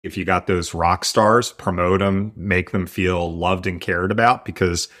If you got those rock stars, promote them, make them feel loved and cared about,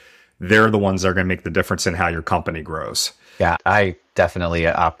 because they're the ones that are going to make the difference in how your company grows. Yeah, I definitely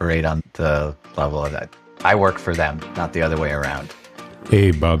operate on the level of that. I work for them, not the other way around.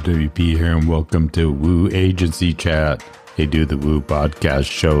 Hey, Bob WP here, and welcome to Woo Agency Chat, a Do the Woo podcast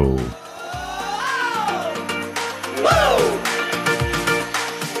show.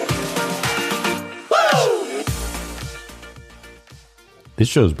 This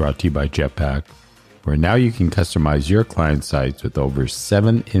show is brought to you by Jetpack, where now you can customize your client sites with over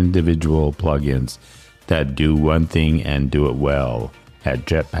 7 individual plugins that do one thing and do it well at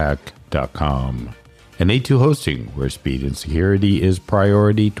jetpack.com. And A2 Hosting, where speed and security is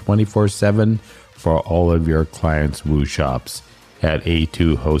priority 24/7 for all of your clients' Woo shops at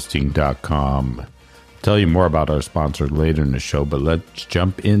a2hosting.com. I'll tell you more about our sponsor later in the show, but let's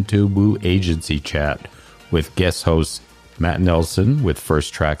jump into Woo Agency Chat with guest hosts Matt Nelson with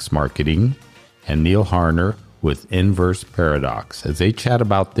FirstTracks Marketing and Neil Harner with Inverse Paradox as they chat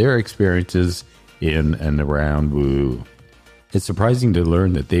about their experiences in and around Woo. It's surprising to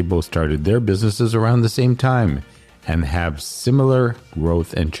learn that they both started their businesses around the same time and have similar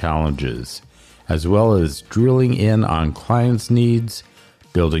growth and challenges, as well as drilling in on clients' needs,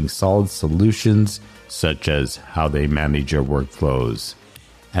 building solid solutions such as how they manage their workflows,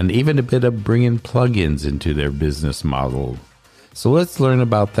 and even a bit of bringing plugins into their business model. So let's learn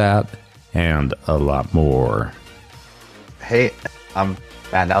about that and a lot more. Hey, I'm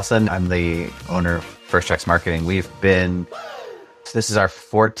Matt Nelson. I'm the owner of FirstTracks Marketing. This is our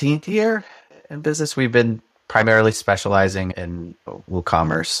 14th year in business. We've been primarily specializing in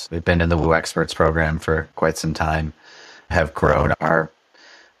WooCommerce. We've been in the Woo Experts program for quite some time, have grown our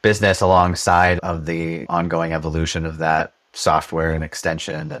business alongside of the ongoing evolution of that software and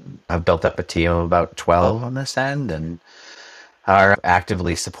extension, and I've built up a team of about 12 on this end and are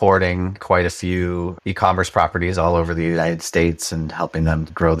actively supporting quite a few e-commerce properties all over the United States and helping them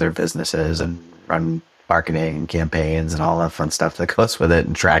grow their businesses and run marketing campaigns and all that fun stuff that goes with it,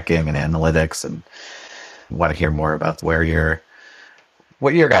 and tracking and analytics. And want to hear more about what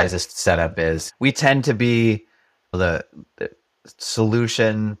your guys' setup is. We tend to be the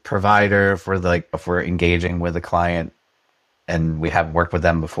solution provider for if we're engaging with a client and we haven't worked with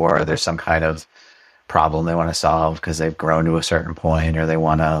them before, there's some kind of problem they want to solve because they've grown to a certain point, or they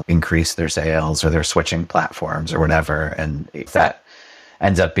want to increase their sales, or they're switching platforms or whatever. And if that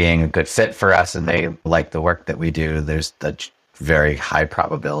ends up being a good fit for us and they like the work that we do, there's the very high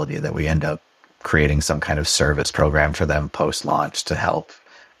probability that we end up creating some kind of service program for them post-launch to help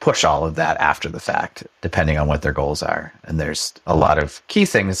push all of that after the fact, depending on what their goals are. And there's a lot of key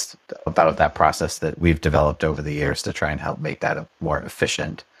things about that process that we've developed over the years to try and help make that a more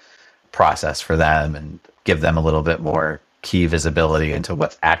efficient process for them and give them a little bit more key visibility into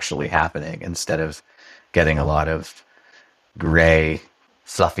what's actually happening, instead of getting a lot of gray,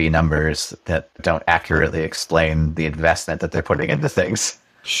 fluffy numbers that don't accurately explain the investment that they're putting into things.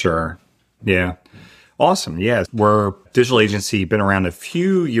 Sure. Yeah. Awesome. Yeah. We're a digital agency, been around a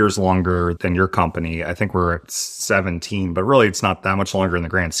few years longer than your company. I think we're at 17, but really it's not that much longer in the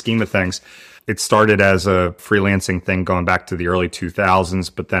grand scheme of things. It started as a freelancing thing going back to the early 2000s,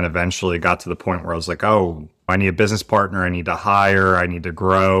 but then eventually got to the point where I was like, oh, I need a business partner. I need to hire. I need to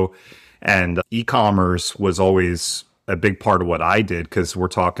grow. And e-commerce was always a big part of what I did, because we're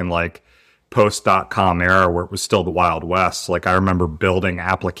talking like post.com era where it was still the Wild West. Like, I remember building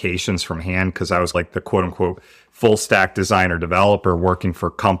applications from hand because I was like the quote unquote full stack designer developer working for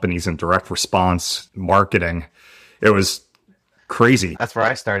companies in direct response marketing. It was crazy. That's where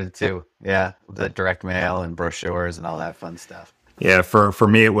I started too. Yeah. The direct mail and brochures and all that fun stuff. Yeah. For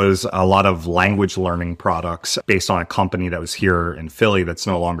me, it was a lot of language learning products based on a company that was here in Philly that's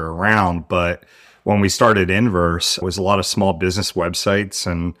no longer around. But when we started Inverse, it was a lot of small business websites,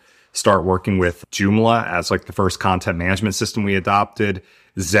 and start working with Joomla as like the first content management system we adopted.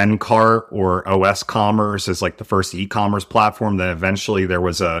 Zencart or OS Commerce is like the first e-commerce platform. Then eventually there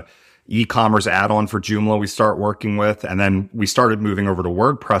was a e-commerce add-on for Joomla we start working with. And then we started moving over to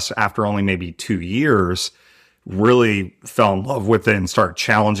WordPress after only maybe 2 years, really fell in love with it and started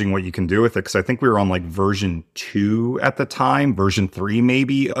challenging what you can do with it. Cause I think we were on like version 2 at the time, version 3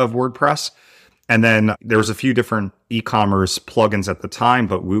 maybe of WordPress. And then there was a few different e-commerce plugins at the time,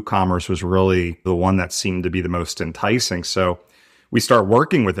 but WooCommerce was really the one that seemed to be the most enticing. So we start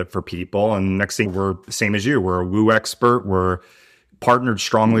working with it for people. And next thing, we're the same as you. We're a Woo expert. We're partnered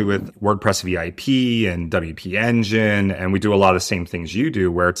strongly with WordPress VIP and WP Engine. And we do a lot of the same things you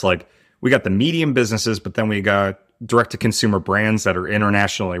do, where it's like, we got the medium businesses, but then we got direct to consumer brands that are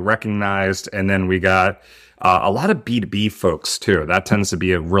internationally recognized. And then we got a lot of B2B folks too. That tends to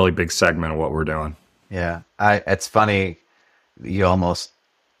be a really big segment of what we're doing. Yeah. It's funny. You almost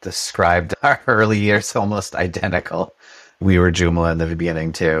described our early years almost identical. We were Joomla in the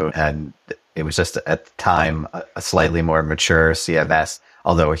beginning too. And it was just at the time a slightly more mature CMS,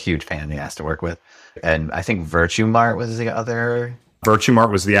 although a huge fan he has to work with. And I think VirtueMart was the other.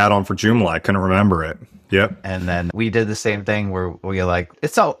 VirtueMart was the add-on for Joomla. I couldn't remember it. Yep. And then we did the same thing where we like,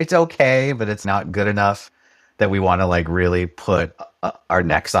 it's okay, but it's not good enough that we want to like really put our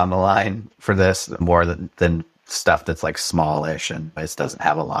necks on the line for this more than stuff that's like smallish and it doesn't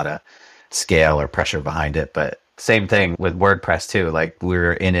have a lot of scale or pressure behind it. But same thing with WordPress too. Like we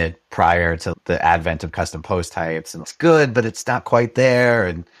were in it prior to the advent of custom post types, and it's good, but it's not quite there.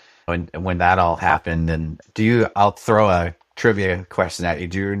 And when that all happened, and I'll throw a trivia question at you.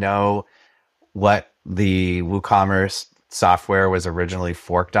 Do you know what the WooCommerce software was originally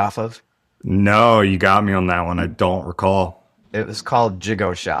forked off of? No, you got me on that one. I don't recall. It was called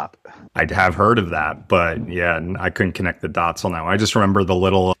Jigo Shop. I'd have heard of that, but yeah, I couldn't connect the dots on that one. I just remember the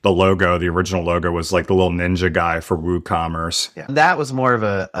logo, the original logo was like the little ninja guy for WooCommerce. Yeah. That was more of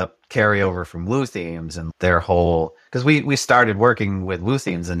a carryover from WooThemes and their whole, because we started working with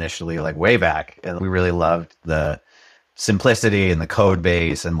WooThemes initially, like way back, and we really loved the simplicity and the code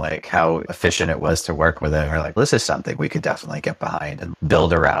base and like how efficient it was to work with it. We're like, this is something we could definitely get behind and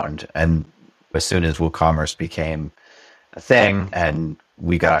build around. And as soon as WooCommerce became a thing and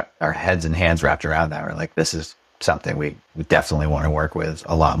we got our heads and hands wrapped around that, we're like, this is something we definitely want to work with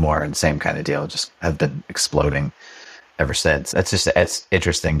a lot more. And same kind of deal, just have been exploding ever since. It's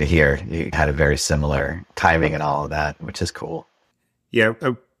interesting to hear you had a very similar timing and all of that, which is cool. Yeah.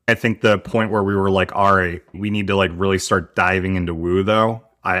 I think the point where we were like, all right, we need to like really start diving into Woo though.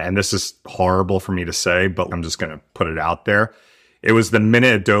 And this is horrible for me to say, but I'm just going to put it out there. It was the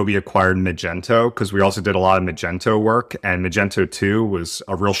minute Adobe acquired Magento, because we also did a lot of Magento work, and Magento 2 was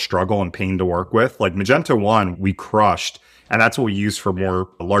a real struggle and pain to work with. Like Magento 1, we crushed, and that's what we used for more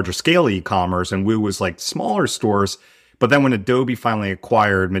larger scale e-commerce, and Woo was like smaller stores. But then when Adobe finally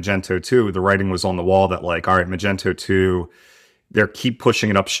acquired Magento 2, the writing was on the wall that like, all right, Magento 2, they keep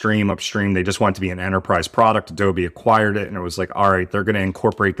pushing it upstream. They just want it to be an enterprise product. Adobe acquired it, and it was like, all right, they're going to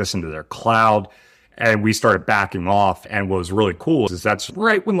incorporate this into their cloud. And we started backing off. And what was really cool is that's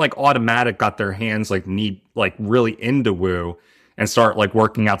right when like Automatic got their hands like really into Woo and start like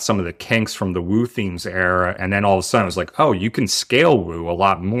working out some of the kinks from the WooThemes era. And then all of a sudden it was like, oh, you can scale Woo a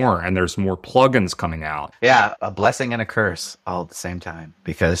lot more, and there's more plugins coming out. Yeah, a blessing and a curse all at the same time,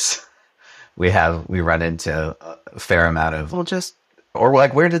 because we run into a fair amount of or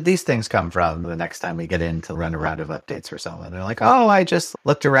like, where did these things come from? The next time we get in to run a round of updates or something, they're like, oh, I just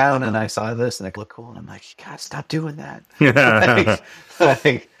looked around and I saw this and it looked cool. And I'm like, you gotta stop doing that.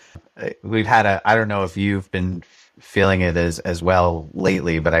 We've had I don't know if you've been feeling it as well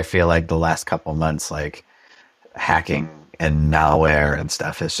lately, but I feel like the last couple months, like hacking and malware and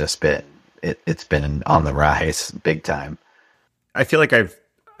stuff has just been, it's been on the rise big time. I feel like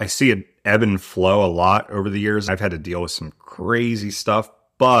I see it ebb and flow a lot over the years. I've had to deal with some crazy stuff,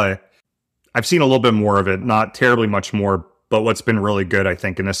 but I've seen a little bit more of it, not terribly much more. But what's been really good, I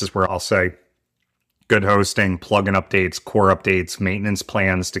think, and this is where I'll say good hosting, plugin updates, core updates, maintenance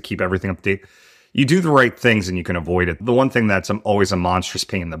plans to keep everything updated. You do the right things and you can avoid it. The one thing that's always a monstrous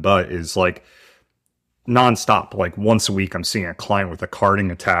pain in the butt is like nonstop. Like once a week, I'm seeing a client with a carding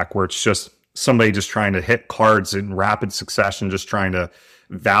attack where it's just somebody just trying to hit cards in rapid succession, just trying to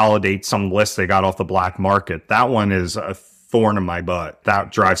validate some list they got off the black market. That one is a thorn in my butt. That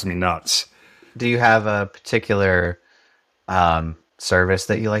drives me nuts. Do you have a particular service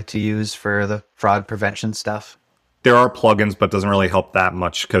that you like to use for the fraud prevention stuff? There are plugins, but it doesn't really help that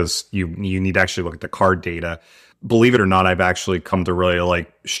much because you need to actually look at the card data. Believe it or not, I've actually come to really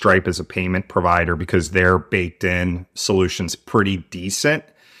like Stripe as a payment provider because their baked in solution's pretty decent.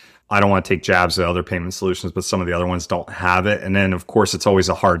 I don't want to take jabs at other payment solutions, but some of the other ones don't have it. And then, of course, it's always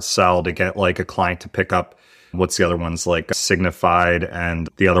a hard sell to get like a client to pick up. What's the other ones like Signified, and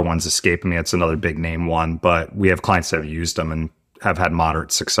the other one's escaping me. It's another big name one, but we have clients that have used them and have had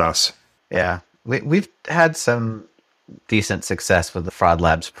moderate success. Yeah, we've had some decent success with the Fraud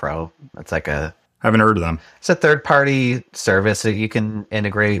Labs Pro. It's like haven't heard of them. It's a third-party service that you can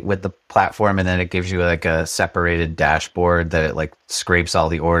integrate with the platform, and then it gives you like a separated dashboard that it like scrapes all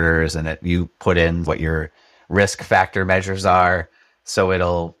the orders, and you put in what your risk factor measures are, so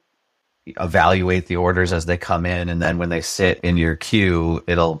it'll evaluate the orders as they come in, and then when they sit in your queue,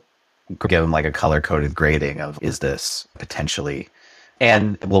 it'll give them like a color-coded grading of, is this potentially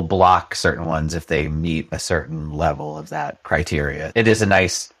and will block certain ones if they meet a certain level of that criteria. It is a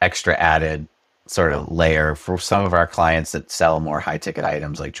nice extra added sort of layer for some of our clients that sell more high ticket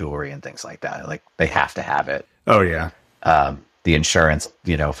items like jewelry and things like that. Like they have to have it. Oh yeah. The insurance,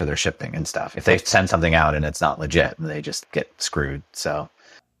 for their shipping and stuff. If they send something out and it's not legit, they just get screwed. So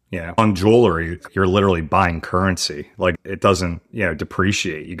yeah, on jewelry, you're literally buying currency. Like it doesn't,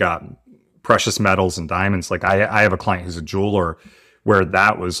 depreciate. You got precious metals and diamonds. Like I have a client who's a jeweler where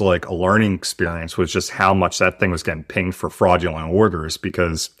that was like a learning experience, was just how much that thing was getting pinged for fraudulent orders,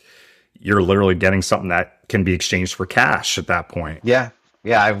 because you're literally getting something that can be exchanged for cash at that point. Yeah.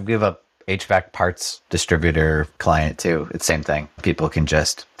 I give a HVAC parts distributor client too. It's the same thing. People can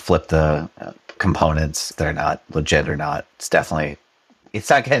just flip the components. They're not legit or not. It's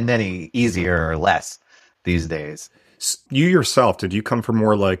not getting any easier or less these days. You yourself, did you come from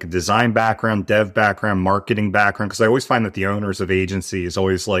more like a design background, dev background, marketing background? Because I always find that the owners of agencies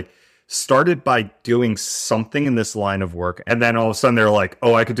always like started by doing something in this line of work, and then all of a sudden they're like,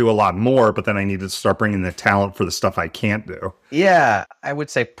 oh, I could do a lot more, but then I need to start bringing the talent for the stuff I can't do. Yeah, I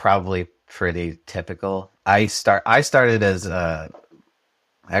would say probably pretty typical. I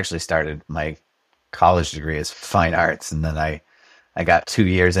actually started my college degree as fine arts, and then I got 2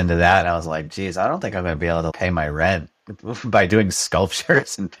 years into that, and I was like, geez, I don't think I'm going to be able to pay my rent by doing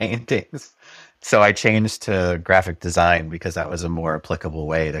sculptures and paintings. So I changed to graphic design because that was a more applicable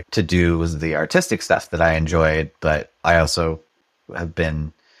way to do the artistic stuff that I enjoyed. But I also have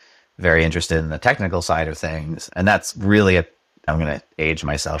been very interested in the technical side of things. And that's really, I'm going to age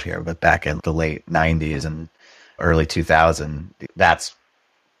myself here, but back in the late 90s and early 2000,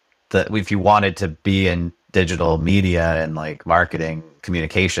 if you wanted to be in digital media and like marketing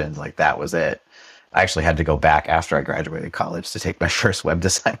communications, like that was it. I actually had to go back after I graduated college to take my first web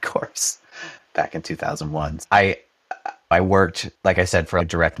design course back in 2001. I worked, like I said, for a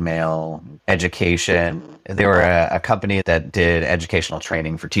direct mail education. They were a company that did educational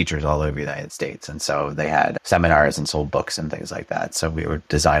training for teachers all over the United States. And so they had seminars and sold books and things like that. So we would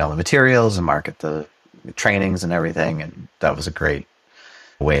design all the materials and market the trainings and everything. And that was a great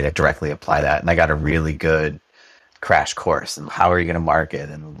way to directly apply that. And I got a really good crash course and how are you going to market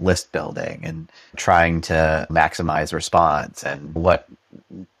and list building and trying to maximize response and what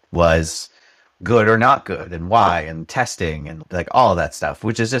was good or not good and why and testing and like all of that stuff,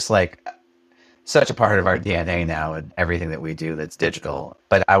 which is just like such a part of our DNA now and everything that we do that's digital.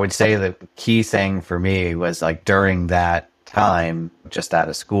 But I would say the key thing for me was like during that time, just out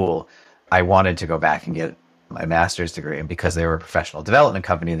of school, I wanted to go back and get my master's degree. And because they were a professional development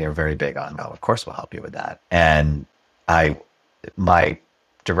company, they were very big on, oh, of course we'll help you with that. And my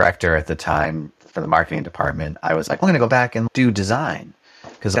director at the time for the marketing department, I was like, I'm going to go back and do design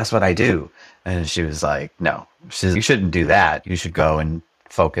because that's what I do. And she was like, no, you shouldn't do that. You should go and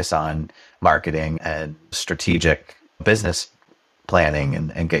focus on marketing and strategic business planning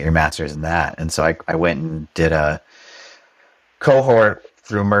and get your master's in that. And so I went and did a cohort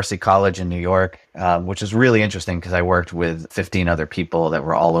through Mercy College in New York, which is really interesting because I worked with 15 other people that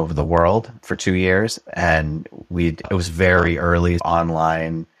were all over the world for 2 years. And it was very early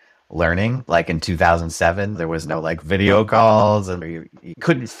online learning. Like in 2007, there was no like video calls and you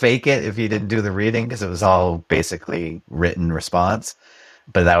couldn't fake it if you didn't do the reading because it was all basically written response.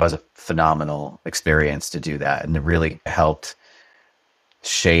 But that was a phenomenal experience to do that. And it really helped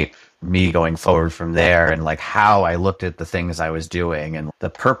shape me going forward from there and like how I looked at the things I was doing and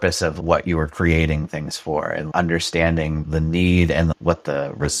the purpose of what you were creating things for and understanding the need and what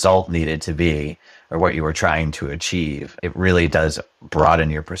the result needed to be or what you were trying to achieve. It really does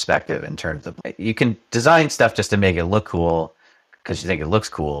broaden your perspective in terms of you can design stuff just to make it look cool because you think it looks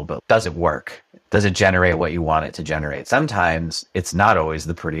cool, but does it work? Does it generate what you want it to generate? Sometimes it's not always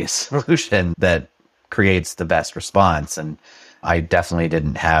the prettiest solution that creates the best response. And I definitely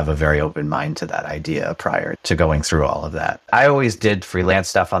didn't have a very open mind to that idea prior to going through all of that. I always did freelance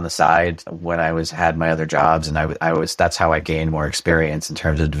stuff on the side when I had my other jobs, and that's how I gained more experience in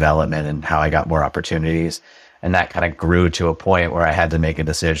terms of development and how I got more opportunities. And that kind of grew to a point where I had to make a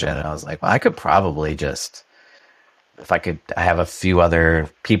decision, and I was like, well, I could probably I have a few other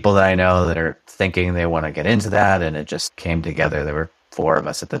people that I know that are thinking they want to get into that, and it just came together. There were 4 of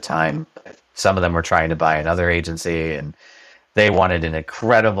us at the time. Some of them were trying to buy another agency, and they wanted an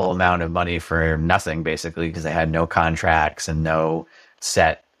incredible amount of money for nothing, basically, because they had no contracts and no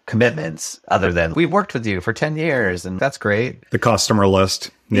set commitments other than, we worked with you for 10 years, and that's great. The customer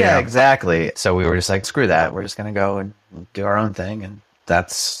list. Yeah, exactly. So we were just like, screw that. We're just going to go and do our own thing. And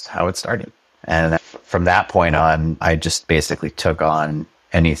that's how it started. And from that point on, I just basically took on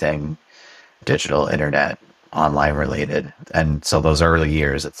anything digital, internet, online related. And so those early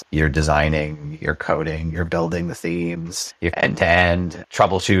years, you're designing, you're coding, you're building the themes, you're end-to-end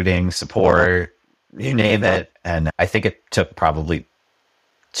troubleshooting, support, you name it. And I think it took probably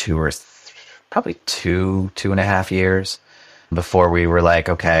probably 2.5 years before we were like,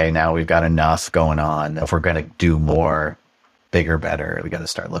 okay, now we've got enough going on. If we're going to do more, bigger, better, we got to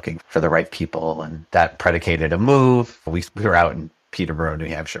start looking for the right people. And that predicated a move. We were out in Peterborough, New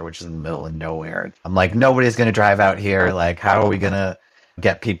Hampshire, which is in the middle of nowhere. I'm like, nobody's going to drive out here. Like, how are we going to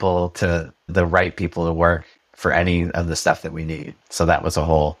get the right people to work for any of the stuff that we need? So that was a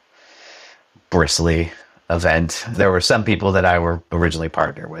whole bristly event. There were some people that I were originally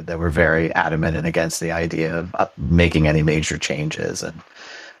partnered with that were very adamant and against the idea of making any major changes. And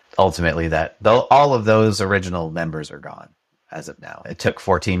ultimately all of those original members are gone as of now. It took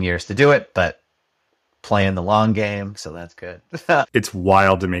 14 years to do it, but playing the long game, so that's good. It's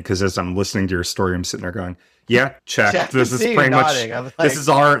wild to me because as I'm listening to your story, I'm sitting there going, yeah, check. This is pretty much,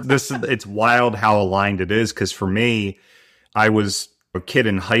 it's wild how aligned it is. Because for me, I was a kid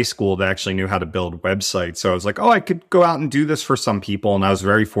in high school that actually knew how to build websites. So I was like, oh, I could go out and do this for some people. And I was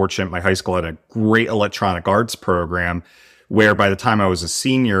very fortunate. My high school had a great electronic arts program where by the time I was a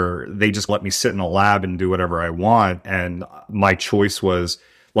senior, they just let me sit in a lab and do whatever I want. And my choice was,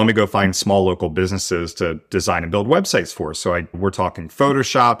 let me go find small local businesses to design and build websites for. So we're talking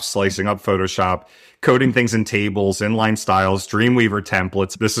Photoshop, slicing up Photoshop, coding things in tables, inline styles, Dreamweaver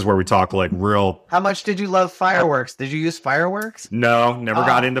templates. This is where we talk like real. How much did you love Fireworks? Did you use Fireworks? No, never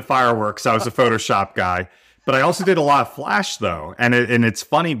got into Fireworks. I was a Photoshop guy. But I also did a lot of Flash, though. And it's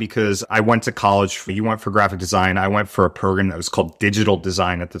funny because I went to college. You went for graphic design. I went for a program that was called digital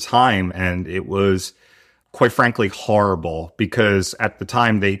design at the time. And it was, quite frankly, horrible because at the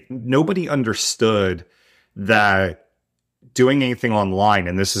time, nobody understood that doing anything online,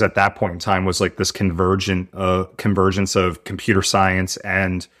 and this is at that point in time, was like this convergence of computer science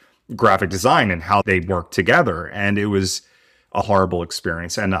and graphic design and how they work together. And it was a horrible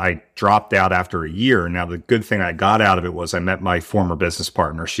experience. And I dropped out after a year. Now, the good thing I got out of it was I met my former business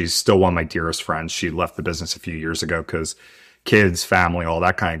partner. She's still one of my dearest friends. She left the business a few years ago because kids, family, all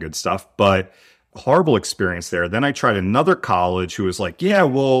that kind of good stuff. But horrible experience there. Then I tried another college who was like, yeah,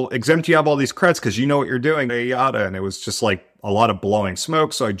 we'll exempt you have all these credits because you know what you're doing, yada. And it was just like a lot of blowing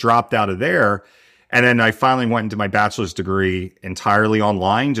smoke. So I dropped out of there. And then I finally went into my bachelor's degree entirely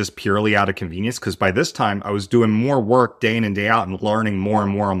online, just purely out of convenience. Because by this time I was doing more work day in and day out and learning more and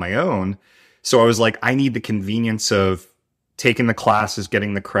more on my own. So I was like, I need the convenience of taking the classes,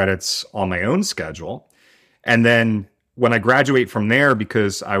 getting the credits on my own schedule. And then when I graduate from there,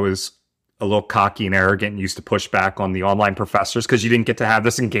 because I was a little cocky and arrogant and used to push back on the online professors because you didn't get to have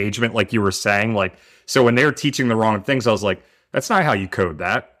this engagement like you were saying. Like, so when they're teaching the wrong things, I was like, that's not how you code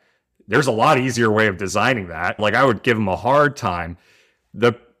that. There's a lot easier way of designing that. Like, I would give them a hard time.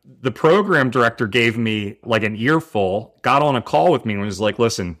 The program director gave me like an earful, got on a call with me and was like,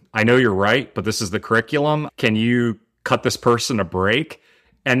 listen, I know you're right, but this is the curriculum. Can you cut this person a break?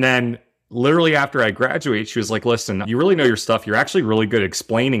 And then literally after I graduate, she was like, listen, you really know your stuff. You're actually really good at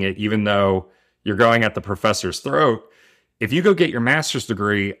explaining it, even though you're going at the professor's throat. If you go get your master's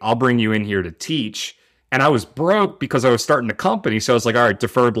degree, I'll bring you in here to teach. And I was broke because I was starting a company. So I was like, all right,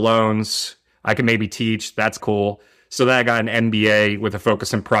 deferred loans, I can maybe teach. That's cool. So then I got an MBA with a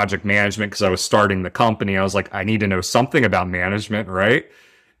focus in project management because I was starting the company. I was like, I need to know something about management, right?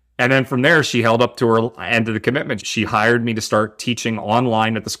 And then from there, she held up to her end of the commitment. She hired me to start teaching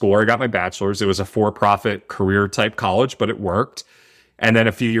online at the school where I got my bachelor's. It was a for-profit career type college, but it worked. And then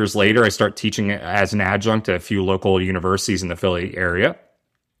a few years later, I started teaching as an adjunct at a few local universities in the Philly area.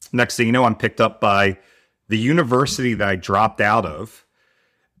 Next thing you know, I'm picked up by the university that I dropped out of,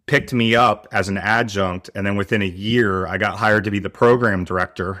 picked me up as an adjunct. And then within a year, I got hired to be the program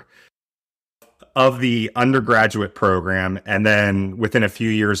director of the undergraduate program. And then within a few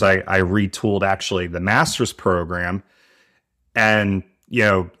years, I retooled actually the master's program. And, you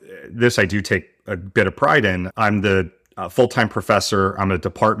know, this I do take a bit of pride in. I'm the full-time professor. I'm a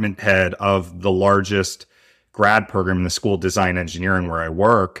department head of the largest grad program in the School of Design Engineering where I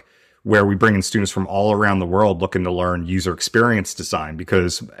work, where we bring in students from all around the world looking to learn user experience design.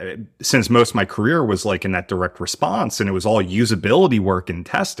 Because since most of my career was like in that direct response and it was all usability work and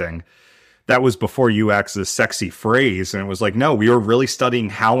testing, that was before UX, this sexy phrase. And it was like, no, we were really studying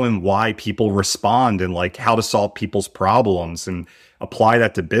how and why people respond and like how to solve people's problems and apply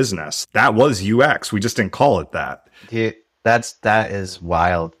that to business. That was UX. We just didn't call it that. Yeah, that is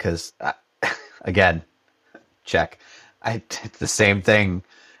wild because, again, check. I did the same thing.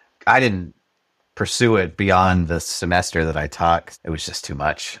 I didn't pursue it beyond the semester that I taught. It was just too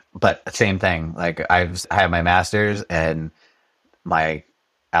much. But same thing. Like I have my master's, and my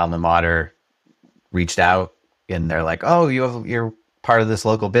alma mater reached out, and they're like, "Oh, you're part of this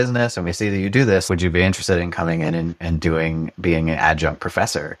local business, and we see that you do this. Would you be interested in coming in and being an adjunct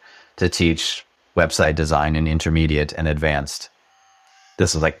professor to teach website design in intermediate and advanced?"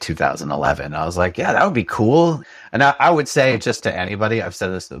 This was like 2011. I was like, yeah, that would be cool. And I would say, just to anybody, I've said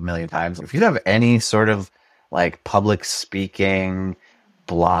this a million times, if you have any sort of like public speaking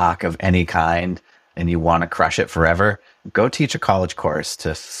block of any kind and you want to crush it forever, go teach a college course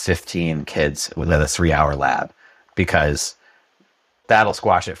to 15 kids with a 3-hour lab, because that'll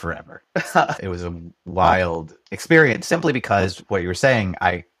squash it forever. It was a wild experience, simply because what you were saying,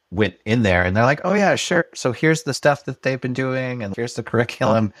 I went in there and they're like, "Oh yeah, sure. So here's the stuff that they've been doing, and here's the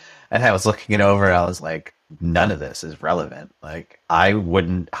curriculum." And I was looking it over, and I was like, none of this is relevant. Like, I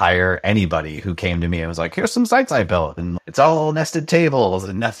wouldn't hire anybody who came to me and was like, "Here's some sites I built, and it's all nested tables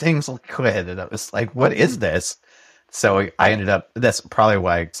and nothing's liquid." And I was like, what is this? So I ended up, that's probably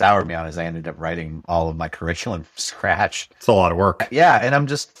why it soured me on, is I ended up writing all of my curriculum from scratch. It's a lot of work. Yeah. And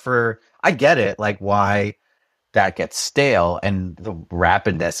I get it, like why that gets stale, and the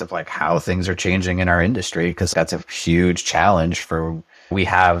rapidness of like how things are changing in our industry, because that's a huge challenge. We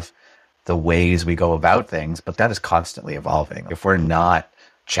have the ways we go about things, but that is constantly evolving. If we're not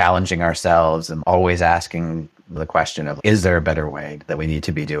challenging ourselves and always asking the question of, is there a better way that we need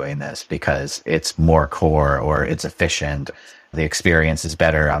to be doing this because it's more core or it's efficient, the experience is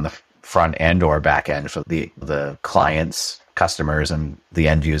better on the front end or back end for the clients, customers, and the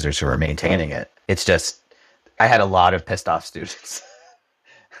end users who are maintaining it. It's just, I had a lot of pissed off students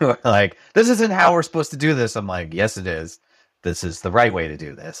who are like, "This isn't how we're supposed to do this." I'm like, yes, it is. This is the right way to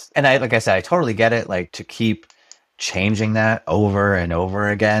do this. And like I said, I totally get it. Like, to keep changing that over and over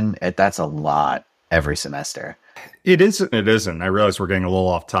again, that's a lot every semester. It isn't. It isn't. I realize we're getting a little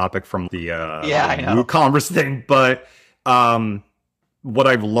off topic from the I know. WooCommerce thing, but what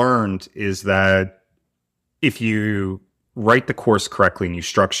I've learned is that if you write the course correctly and you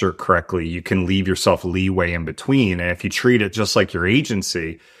structure it correctly, you can leave yourself leeway in between. And if you treat it just like your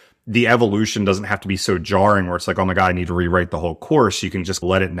agency, the evolution doesn't have to be so jarring where it's like, "Oh my God, I need to rewrite the whole course." You can just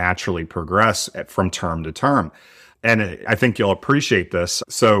let it naturally progress from term to term. And I think you'll appreciate this.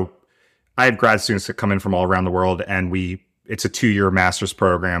 So I have grad students that come in from all around the world, and it's a 2-year master's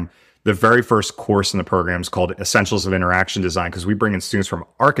program. The very first course in the program is called Essentials of Interaction Design, because we bring in students from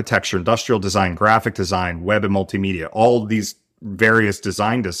architecture, industrial design, graphic design, web and multimedia, all these various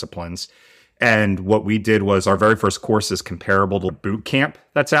design disciplines. And what we did was, our very first course is comparable to boot camp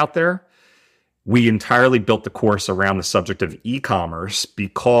that's out there. We entirely built the course around the subject of e-commerce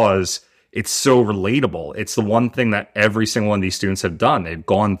because it's so relatable. It's the one thing that every single one of these students have done. They've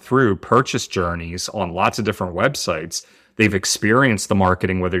gone through purchase journeys on lots of different websites. They've experienced the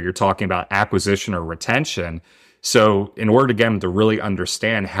marketing, whether you're talking about acquisition or retention. So in order to get them to really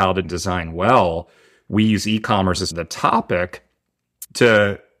understand how to design well, we use e-commerce as the topic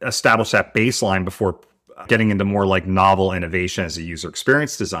to establish that baseline before getting into more like novel innovation as a user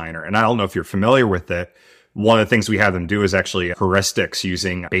experience designer. And I don't know if you're familiar with it. One of the things we have them do is actually heuristics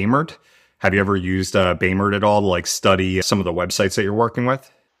using Baymard. Have you ever used Baymard at all to like study some of the websites that you're working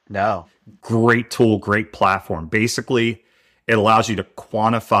with? No. Great tool, great platform. Basically, it allows you to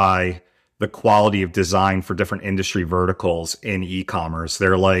quantify the quality of design for different industry verticals in e-commerce.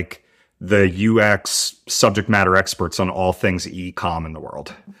 They're like the UX subject matter experts on all things e-com in the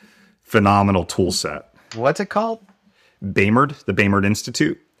world. Phenomenal tool set. What's it called? Baymard, the Baymard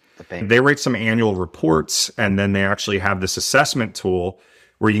Institute. They write some annual reports, and then they actually have this assessment tool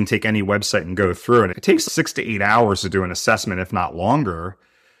where you can take any website and go through. And it takes 6 to 8 hours to do an assessment, if not longer.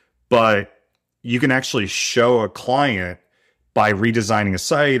 But you can actually show a client, by redesigning a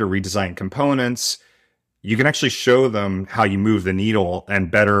site or redesigning components, you can actually show them how you move the needle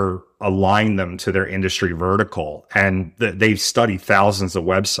and better align them to their industry vertical. And they've studied thousands of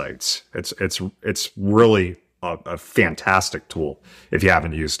websites. It's really a fantastic tool if you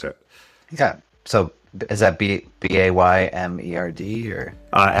haven't used it. Yeah. So is that Baymerd or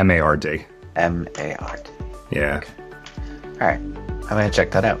MARD? MARD. Yeah. Okay. All right. I'm going to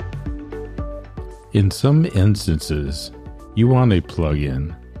check that out. In some instances, you want a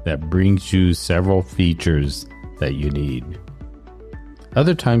plugin that brings you several features that you need.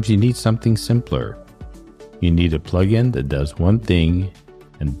 Other times you need something simpler. You need a plugin that does one thing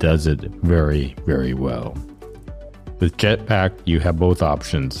and does it very, very well. With Jetpack, you have both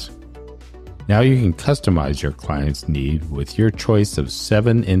options. Now you can customize your client's need with your choice of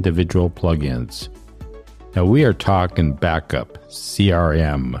 7 individual plugins. Now we are talking backup,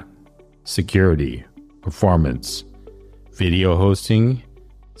 CRM, security, performance, video hosting,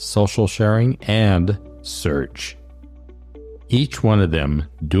 social sharing, and search. Each one of them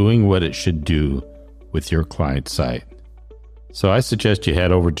doing what it should do with your client site. So I suggest you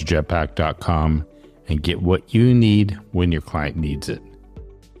head over to jetpack.com and get what you need when your client needs it.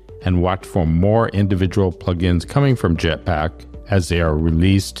 And watch for more individual plugins coming from Jetpack as they are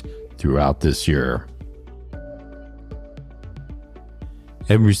released throughout this year.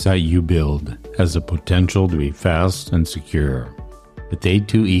 Every site you build has the potential to be fast and secure. With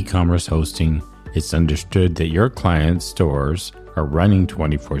A2 e-commerce hosting, it's understood that your clients' stores are running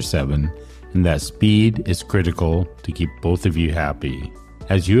 24/7 and that speed is critical to keep both of you happy.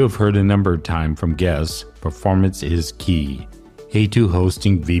 As you have heard a number of times from guests, performance is key. A2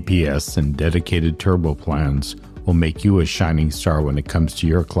 hosting VPS and dedicated turbo plans will make you a shining star when it comes to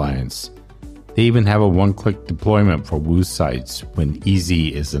your clients. They even have a one-click deployment for Woo sites when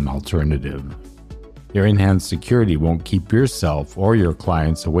easy is an alternative. Their enhanced security won't keep yourself or your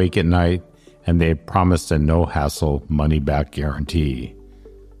clients awake at night, and they promise a no-hassle money-back guarantee.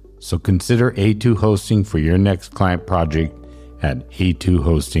 So consider A2 hosting for your next client project at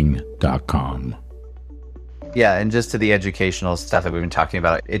a2hosting.com. Yeah, and just to the educational stuff that we've been talking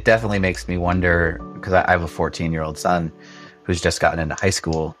about, it definitely makes me wonder, because I have a 14-year-old son who's just gotten into high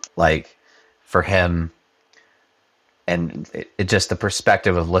school, like for him, and it just the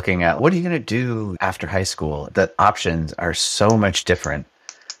perspective of looking at what are you going to do after high school? The options are so much different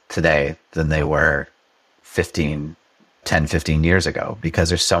today than they were 10, 15 years ago, because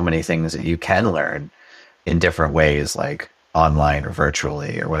there's so many things that you can learn in different ways, like online or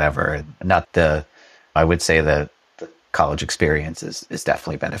virtually or whatever. I would say that the college experience is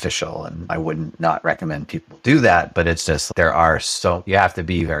definitely beneficial, and I wouldn't not recommend people do that, but it's just, you have to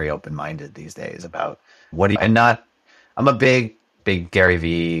be very open-minded these days about I'm a big Gary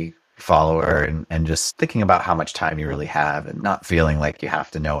Vee follower, and just thinking about how much time you really have and not feeling like you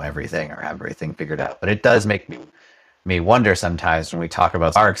have to know everything or have everything figured out. But it does make me wonder sometimes when we talk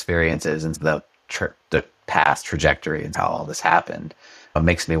about our experiences and the past trajectory and how all this happened. It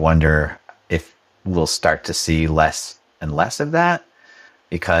makes me wonder if we'll start to see less and less of that,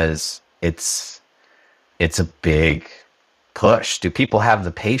 because it's a big push. Do people have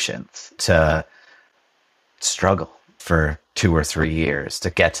the patience to struggle for 2 or 3 years to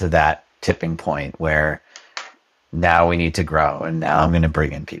get to that tipping point where now we need to grow, and now I'm going to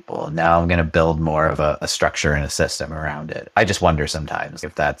bring in people, and now I'm going to build more of a structure and a system around it? I just wonder sometimes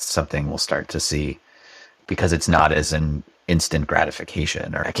if that's something we'll start to see, because it's not as an instant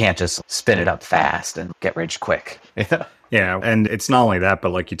gratification, or I can't just spin it up fast and get rich quick. Yeah. And it's not only that,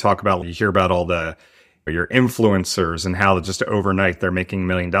 but like you hear about all your influencers and how just overnight they're making $1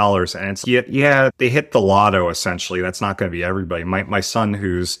 million. And it's, they hit the lotto essentially. That's not going to be everybody. My son,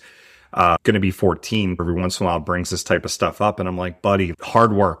 who's going to be 14, every once in a while brings this type of stuff up. And I'm like, buddy,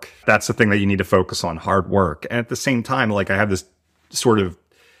 hard work. That's the thing that you need to focus on, hard work. And at the same time, like I have this sort of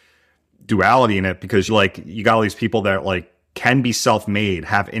duality in it, because you got all these people that can be self-made,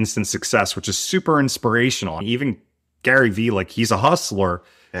 have instant success, which is super inspirational. Even Gary Vee, he's a hustler,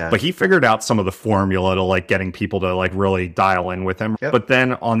 but he figured out some of the formula to getting people to really dial in with him. Yep. But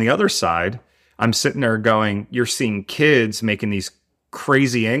then on the other side, I'm sitting there going, you're seeing kids making these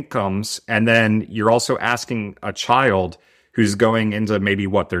crazy incomes, and then you're also asking a child who's going into maybe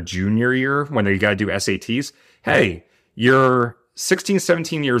their junior year when they got to do SATs. Hey, you're 16,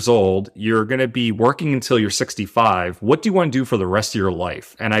 17 years old, you're going to be working until you're 65. What do you want to do for the rest of your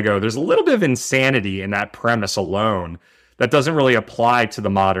life? And I go, there's a little bit of insanity in that premise alone that doesn't really apply to the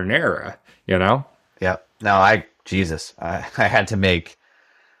modern era, Yeah. No, I had to make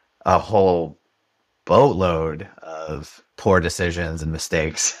a whole boatload of poor decisions and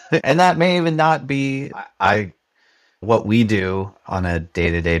mistakes. And that may even not be what we do on a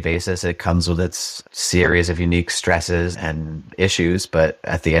day-to-day basis. It comes with its series of unique stresses and issues, but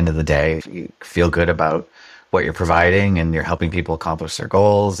at the end of the day, if you feel good about what you're providing and you're helping people accomplish their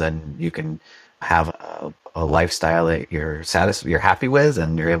goals, and you can have a lifestyle that you're happy with,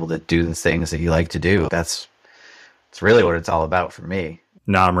 and you're able to do the things that you like to do, it's really what it's all about for me.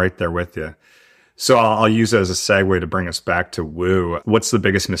 No, I'm right there with you. So I'll use it as a segue to bring us back to Woo. What's the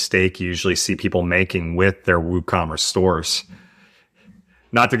biggest mistake you usually see people making with their WooCommerce stores?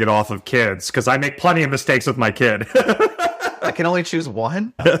 Not to get off of kids, because I make plenty of mistakes with my kid. I can only choose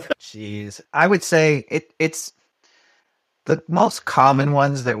one? Jeez. I would say it's the most common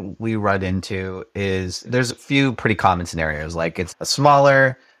ones that we run into is there's a few pretty common scenarios. Like it's a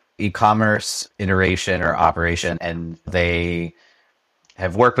smaller e-commerce iteration or operation, and they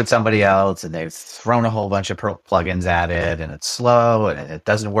have worked with somebody else and they've thrown a whole bunch of plugins at it and it's slow and it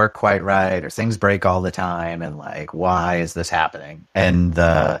doesn't work quite right or things break all the time. And like, why is this happening? And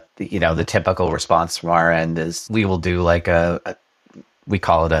the typical response from our end is we will do like we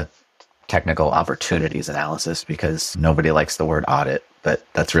call it a technical opportunities analysis because nobody likes the word audit, but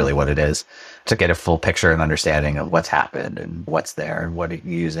that's really what it is, to get a full picture and understanding of what's happened and what's there and what are you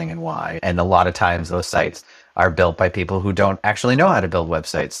using and why. And a lot of times those sites are built by people who don't actually know how to build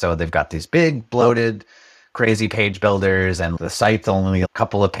websites. So they've got these big, bloated, crazy page builders and the site's only a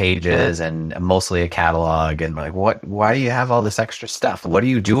couple of pages and mostly a catalog. And like, why do you have all this extra stuff? What are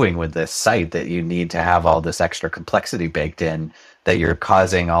you doing with this site that you need to have all this extra complexity baked in, that you're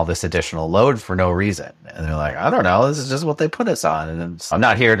causing all this additional load for no reason? And they're like, I don't know, this is just what they put us on. And I'm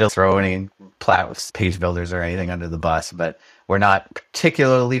not here to throw any page builders or anything under the bus, but we're not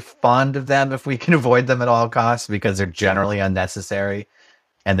particularly fond of them if we can avoid them at all costs because they're generally unnecessary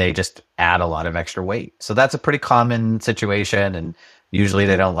and they just add a lot of extra weight. So that's a pretty common situation. And usually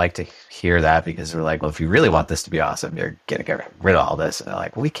they don't like to hear that because they're like, well, if you really want this to be awesome, you're going to get rid of all this. And they're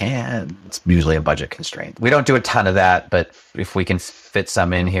like, we can. It's usually a budget constraint. We don't do a ton of that, but if we can fit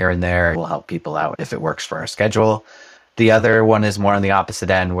some in here and there, we'll help people out if it works for our schedule. The other one is more on the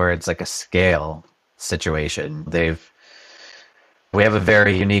opposite end where it's like a scale situation. We have a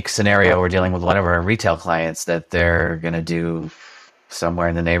very unique scenario. We're dealing with one of our retail clients that they're going to do somewhere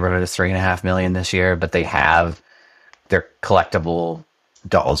in the neighborhood of $3.5 million this year, but they have their collectible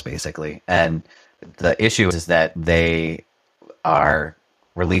dolls basically. And the issue is that they are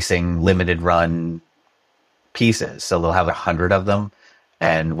releasing limited run pieces. So they'll have 100 of them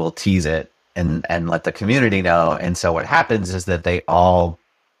and we'll tease it and let the community know. And so what happens is that they all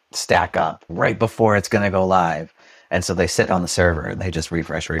stack up right before it's going to go live. And so they sit on the server and they just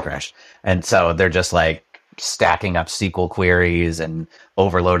refresh. And so they're just like stacking up SQL queries and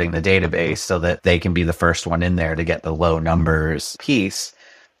overloading the database so that they can be the first one in there to get the low numbers piece.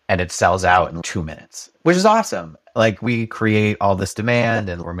 And it sells out in 2 minutes, which is awesome. Like we create all this demand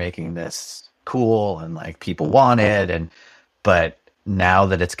and we're making this cool and like people want it. But now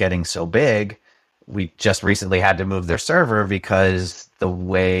that it's getting so big, we just recently had to move their server because the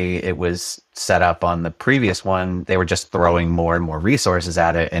way it was set up on the previous one, they were just throwing more and more resources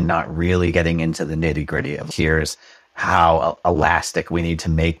at it and not really getting into the nitty gritty of here's how elastic we need to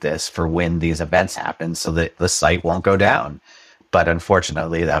make this for when these events happen so that the site won't go down. But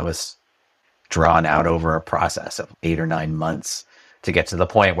unfortunately, that was drawn out over a process of 8 or 9 months to get to the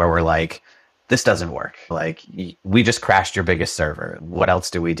point where we're like, this doesn't work. Like, we just crashed your biggest server. What else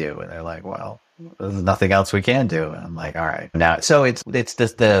do we do? And they're like, well, there's nothing else we can do. And I'm like, all right. Now, so it's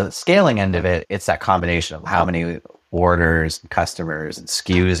just the scaling end of it. It's that combination of how many orders, customers, and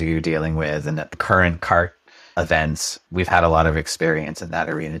SKUs are you dealing with, and at the current cart events, we've had a lot of experience in that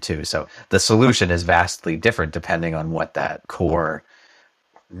arena too. So the solution is vastly different depending on what that core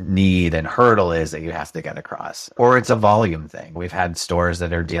need and hurdle is that you have to get across. Or it's a volume thing. We've had stores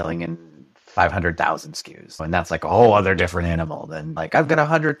that are dealing in 500,000 SKUs. And that's like a whole other different animal than like, I've got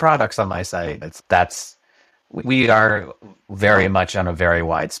 100 products on my site. We are very much on a very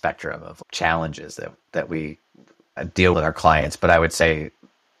wide spectrum of challenges that we deal with our clients. But I would say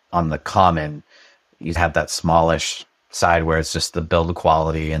on the common, you have that smallish side where it's just the build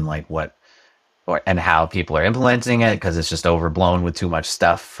quality and like and how people are implementing it because it's just overblown with too much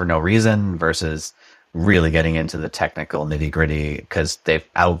stuff for no reason versus really getting into the technical nitty gritty because they've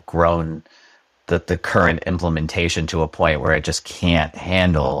outgrown the current implementation to a point where it just can't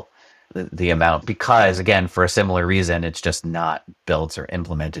handle the amount because, again, for a similar reason, it's just not built or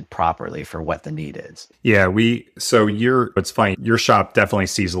implemented properly for what the need is. Yeah, it's funny. Your shop definitely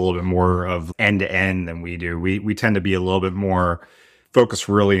sees a little bit more of end to end than we do. We tend to be a little bit more focused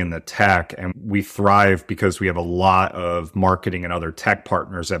really in the tech, and we thrive because we have a lot of marketing and other tech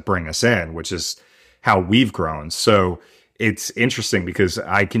partners that bring us in, which is how we've grown. So it's interesting because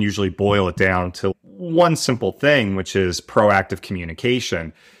I can usually boil it down to one simple thing, which is proactive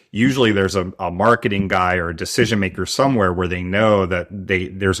communication. Usually there's a marketing guy or a decision maker somewhere where they know that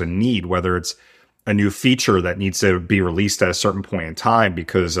there's a need, whether it's a new feature that needs to be released at a certain point in time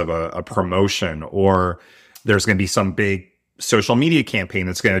because of a promotion, or there's going to be some big social media campaign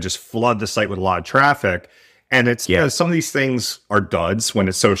that's going to just flood the site with a lot of traffic. And it's, some of these things are duds when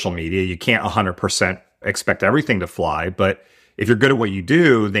it's social media. You can't 100% expect everything to fly, but if you're good at what you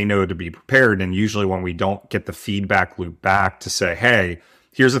do, they know to be prepared. And usually when we don't get the feedback loop back to say, hey,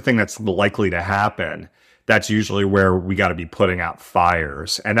 here's the thing that's likely to happen, that's usually where we got to be putting out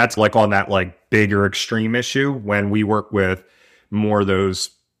fires. And that's like on that like bigger extreme issue when we work with more of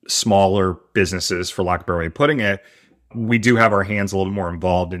those smaller businesses, for lack of a better way of putting it. We do have our hands a little more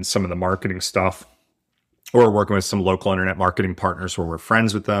involved in some of the marketing stuff, or working with some local internet marketing partners where we're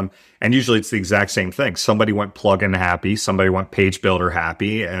friends with them. And usually it's the exact same thing. Somebody went plugin happy, somebody went page builder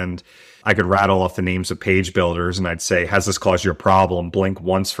happy. And I could rattle off the names of page builders and I'd say, has this caused you a problem? Blink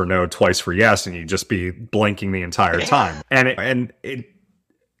once for no, twice for yes. And you'd just be blinking the entire time.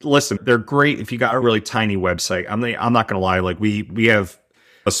 Listen, they're great if you got a really tiny website. I'm not going to lie. Like we have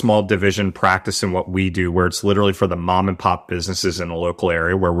a small division practice in what we do where it's literally for the mom and pop businesses in a local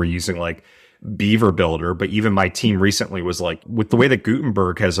area where we're using like Beaver Builder. But even my team recently was like, with the way that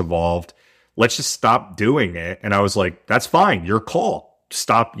Gutenberg has evolved, let's just stop doing it. And I was like, that's fine. Your call.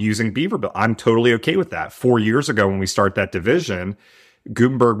 Stop using Beaver Builder. I'm totally okay with that. 4 years ago when we started that division,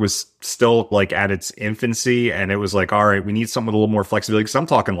 Gutenberg was still like at its infancy. And it was like, all right, we need something with a little more flexibility. Because I'm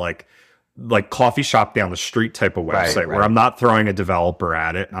talking like coffee shop down the street type of website right. where I'm not throwing a developer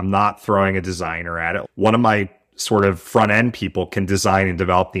at it. I'm not throwing a designer at it. One of my sort of front end people can design and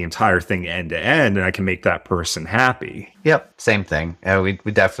develop the entire thing end to end, and I can make that person happy. Yep. Same thing. We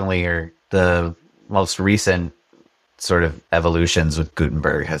definitely are. The most recent sort of evolutions with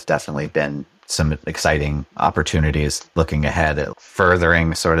Gutenberg has definitely been some exciting opportunities looking ahead at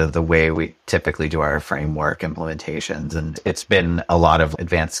furthering sort of the way we typically do our framework implementations. And it's been a lot of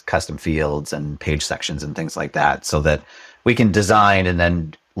advanced custom fields and page sections and things like that, so that we can design and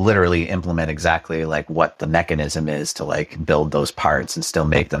then literally implement exactly like what the mechanism is to like build those parts and still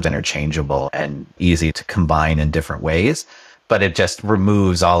make them interchangeable and easy to combine in different ways. But it just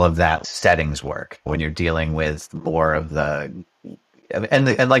removes all of that settings work when you're dealing with more of the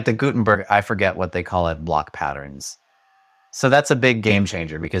and like the Gutenberg, I forget what they call it, block patterns. So that's a big game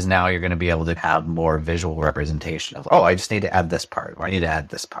changer, because now you're going to be able to have more visual representation of, oh, I just need to add this part, or I need to add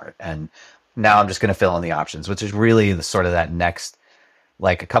this part. And now I'm just going to fill in the options, which is really the sort of that next,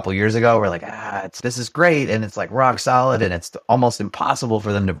 like a couple years ago, we're like, this is great. And it's like rock solid and it's almost impossible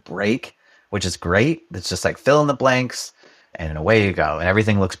for them to break, which is great. It's just like fill in the blanks and away you go. And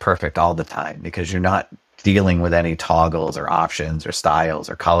everything looks perfect all the time because you're not dealing with any toggles or options or styles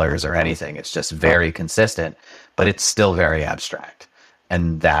or colors or anything. It's just very consistent, but it's still very abstract.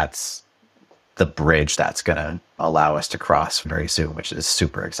 And that's the bridge that's going to allow us to cross very soon, which is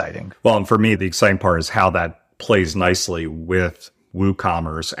super exciting. Well, and for me, the exciting part is how that plays nicely with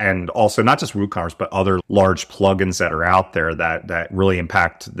WooCommerce, and also not just WooCommerce, but other large plugins that are out there that really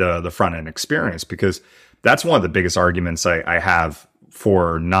impact the front end experience. Because that's one of the biggest arguments I have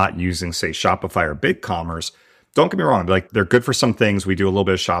for not using, say, Shopify or BigCommerce. Don't get me wrong, like they're good for some things. We do a little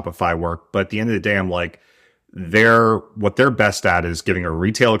bit of Shopify work, but at the end of the day, I'm like, what they're best at is giving a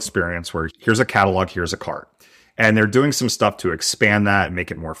retail experience where here's a catalog, here's a cart. And they're doing some stuff to expand that and make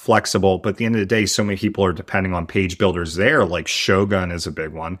it more flexible. But at the end of the day, so many people are depending on page builders there, like Shogun is a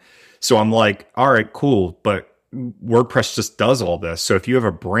big one. So I'm like, all right, cool. But WordPress just does all this. So if you have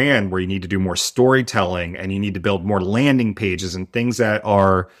a brand where you need to do more storytelling and you need to build more landing pages and things that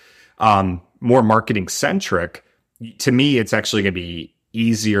are more marketing centric, to me, it's actually going to be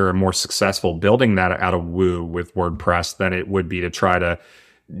easier and more successful building that out of Woo with WordPress than it would be to try to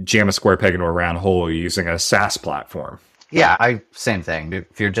jam a square peg into a round hole using a SaaS platform. Yeah, same thing.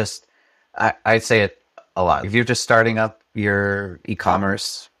 If you're just, I say it a lot. If you're just starting up your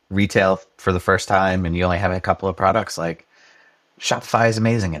e-commerce retail for the first time and you only have a couple of products, like Shopify is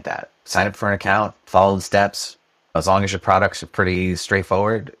amazing at that. Sign up for an account, follow the steps. As long as your products are pretty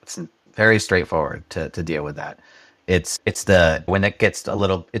straightforward, it's very straightforward to deal with that. When it gets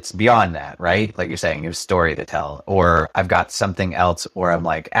it's beyond that, right? Like you're saying, you have a story to tell, or I've got something else, or I'm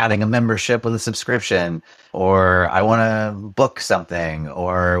like adding a membership with a subscription, or I want to book something,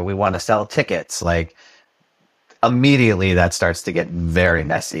 or we want to sell tickets. Like immediately that starts to get very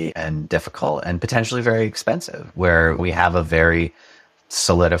messy and difficult and potentially very expensive, where we have a very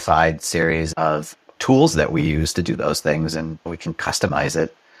solidified series of tools that we use to do those things, and we can customize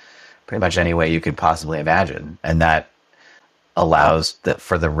it pretty much any way you could possibly imagine. And that allows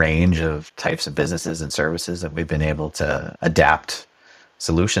for the range of types of businesses and services that we've been able to adapt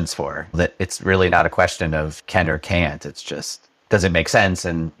solutions for. That it's really not a question of can or can't. It's just, does it make sense?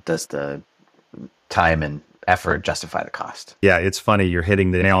 And does the time and effort justify the cost? Yeah, it's funny. You're hitting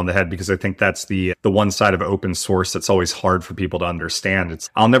the nail on the head, because I think that's the one side of open source that's always hard for people to understand.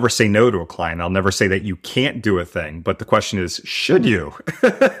 I'll never say no to a client. I'll never say that you can't do a thing. But the question is, should you?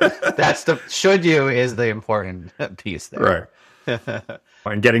 Should you is the important piece there. Right.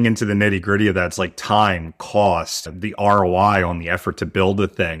 And getting into the nitty gritty of that's like time, cost, the ROI on the effort to build a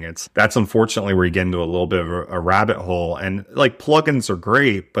thing. That's unfortunately where you get into a little bit of a rabbit hole. And like plugins are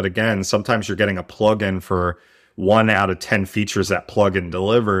great, but again, sometimes you're getting a plugin for 1 out of 10 features that plugin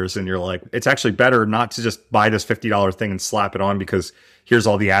delivers. And you're like, it's actually better not to just buy this $50 thing and slap it on because here's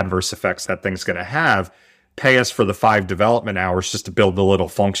all the adverse effects that thing's going to have. Pay us for the 5 development hours just to build the little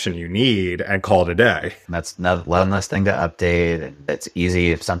function you need and call it a day. And that's one less thing to update. And it's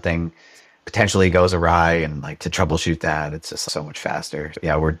easy if something potentially goes awry and like to troubleshoot that. It's just so much faster.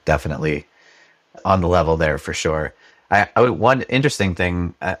 Yeah, we're definitely on the level there for sure. One interesting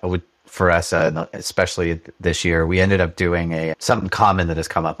thing for us, especially this year, we ended up doing something common that has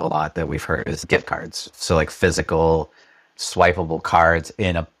come up a lot that we've heard is gift cards. So like physical swipeable cards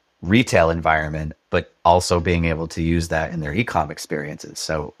in a retail environment, but also being able to use that in their e-com experiences.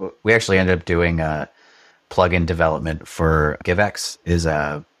 So we actually ended up doing a plugin development for GiveX, is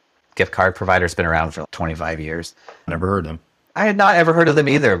a gift card provider. It's been around for 25 years. Never heard of them. I had not ever heard of them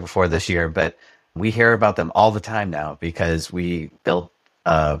either before this year, but we hear about them all the time now because we built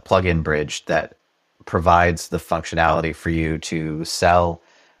a plugin bridge that provides the functionality for you to sell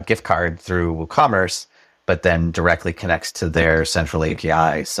a gift card through WooCommerce, but then directly connects to their central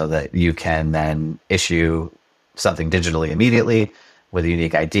API so that you can then issue something digitally immediately with a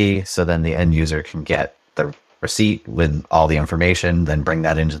unique ID. So then the end user can get the receipt with all the information, then bring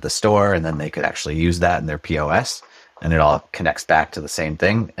that into the store, and then they could actually use that in their POS, and it all connects back to the same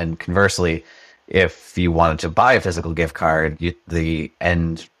thing. And conversely, if you wanted to buy a physical gift card, the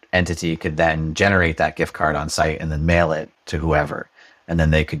end entity could then generate that gift card on site and then mail it to whoever. And then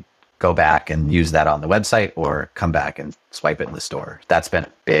they could go back and use that on the website or come back and swipe it in the store. That's been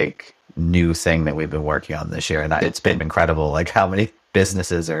a big new thing that we've been working on this year. And it's been incredible, like how many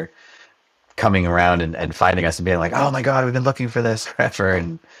businesses are coming around and finding us and being like, oh my God, we've been looking for this forever.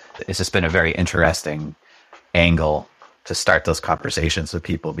 And it's just been a very interesting angle to start those conversations with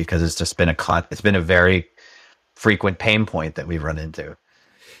people, because it's just been it's been a very frequent pain point that we've run into.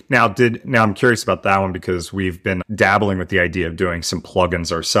 Now I'm curious about that one, because we've been dabbling with the idea of doing some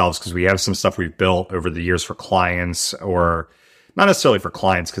plugins ourselves, because we have some stuff we've built over the years for clients, or not necessarily for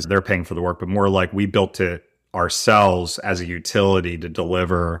clients because they're paying for the work, but more like we built it ourselves as a utility to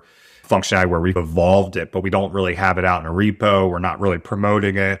deliver functionality where we've evolved it, but we don't really have it out in a repo. We're not really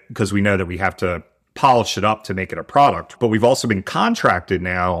promoting it because we know that we have to polish it up to make it a product. But we've also been contracted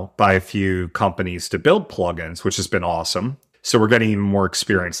now by a few companies to build plugins, which has been awesome. So we're getting even more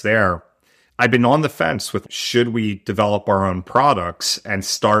experience there. I've been on the fence with, should we develop our own products and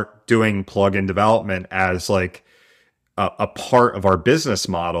start doing plugin development as like a part of our business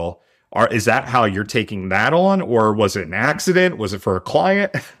model? Is that how you're taking that on, or was it an accident? Was it for a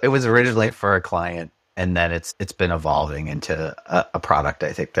client? It was originally for a client, and then it's been evolving into a product.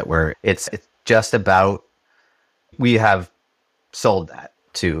 I think that it's just about, we have sold that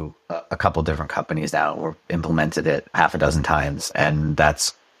to a couple different companies now. We've implemented it half a dozen times, and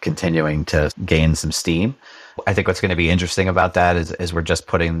that's continuing to gain some steam. I think what's going to be interesting about that is we're just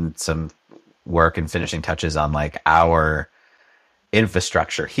putting some work and finishing touches on like our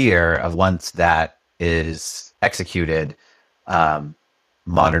infrastructure here of, once that is executed,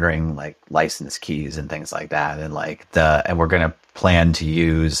 monitoring like license keys and things like that. And we're going to plan to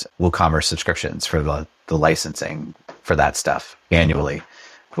use WooCommerce subscriptions for the licensing for that stuff annually,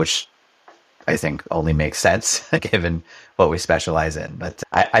 which I think only makes sense given what we specialize in. But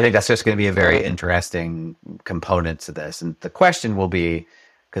I think that's just going to be a very interesting component to this. And the question will be,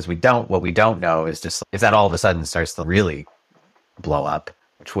 because what we don't know is just if that all of a sudden starts to really blow up,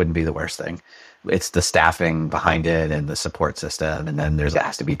 which wouldn't be the worst thing. It's the staffing behind it and the support system. And then there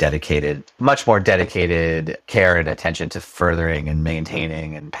has to be much more dedicated care and attention to furthering and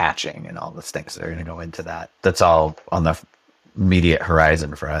maintaining and patching and all those things that are going to go into that. That's all on the immediate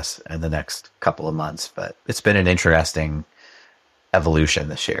horizon for us in the next couple of months. But it's been an interesting evolution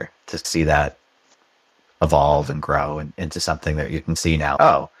this year to see that evolve and grow into something that you can see now.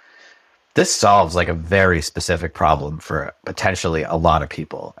 Oh, this solves like a very specific problem for potentially a lot of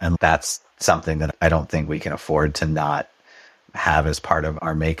people. And that's something that I don't think we can afford to not have as part of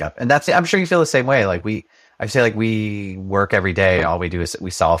our makeup. And I'm sure you feel the same way. I say we work every day. All we do is we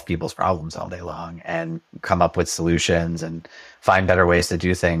solve people's problems all day long and come up with solutions and find better ways to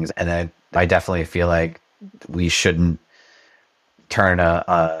do things. And I definitely feel like we shouldn't turn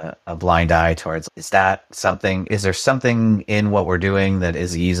a blind eye towards, is there something in what we're doing that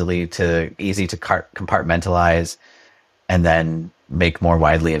is easy to compartmentalize and then make more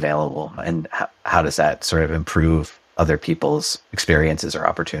widely available? And how does that sort of improve other people's experiences or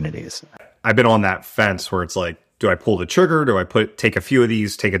opportunities? I've been on that fence where it's like, do I pull the trigger? Do I take a few of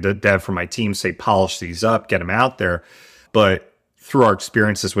these, take a dev from my team, say, polish these up, get them out there? But through our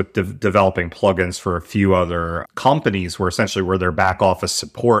experiences with developing plugins for a few other companies, where essentially we're their back office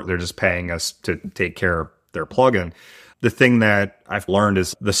support, they're just paying us to take care of their plugin. The thing that I've learned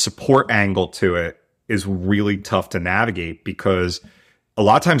is the support angle to it is really tough to navigate, because a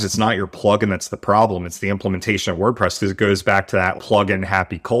lot of times it's not your plugin that's the problem. It's the implementation of WordPress, because it goes back to that plugin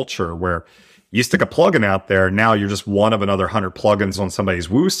happy culture where you stick a plugin out there. Now you're just one of another 100 plugins on somebody's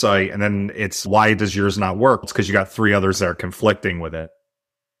Woo site. And then it's, why does yours not work? It's because you got 3 others that are conflicting with it.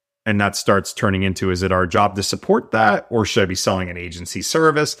 And that starts turning into, is it our job to support that? Or should I be selling an agency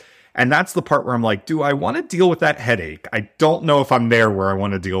service? And that's the part where I'm like, do I want to deal with that headache? I don't know if I'm there where I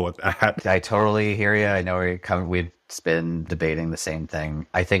want to deal with that. I totally hear you. I know where you're coming. We've been debating the same thing.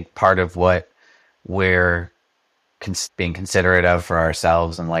 I think part of what we're being considerate of for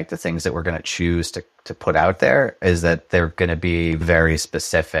ourselves, and like the things that we're going to choose to put out there, is that they're going to be very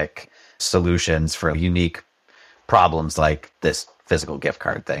specific solutions for unique problems like this physical gift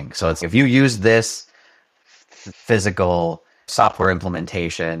card thing. So it's, if you use this physical software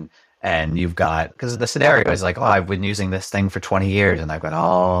implementation and you've got, because the scenario is like, oh, I've been using this thing for 20 years and I've got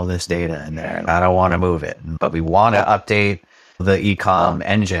all this data in there and I don't want to move it, but we want to update the e-com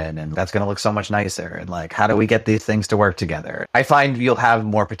engine, and that's going to look so much nicer. And like, how do we get these things to work together? I find you'll have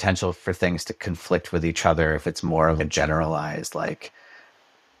more potential for things to conflict with each other if it's more of a generalized like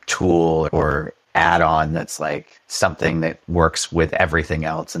tool or add-on that's like something that works with everything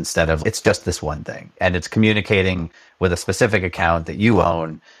else, instead of it's just this one thing and it's communicating with a specific account that you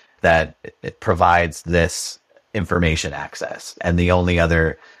own, that it provides this information access. And the only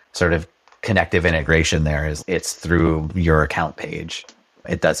other sort of connective integration there is it's through your account page.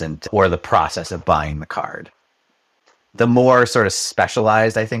 It doesn't, or the process of buying the card. The more sort of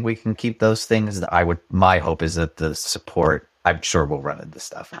specialized I think we can keep those things, my hope is that the support, I'm sure we'll run into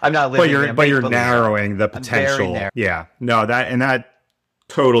stuff. I'm not living but you're narrowing the potential. Yeah, no, that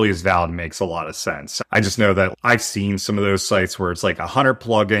totally is valid and makes a lot of sense. I just know that I've seen some of those sites where it's like 100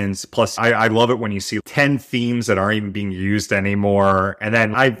 plugins plus. I love it when you see 10 themes that aren't even being used anymore. And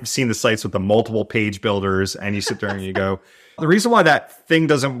then I've seen the sites with the multiple page builders, and you sit there and you go, the reason why that thing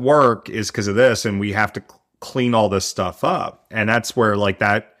doesn't work is because of this, and we have to clean all this stuff up. And that's where like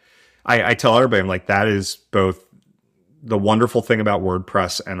that, I tell everybody, I'm like, that is both the wonderful thing about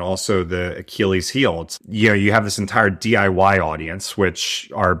WordPress and also the Achilles heel. It's, you have this entire DIY audience, which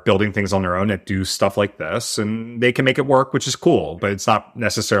are building things on their own that do stuff like this, and they can make it work, which is cool, but it's not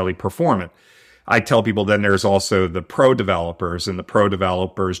necessarily performant. I tell people then there's also the pro developers, and the pro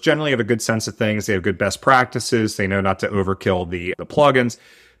developers generally have a good sense of things. They have good best practices. They know not to overkill the plugins.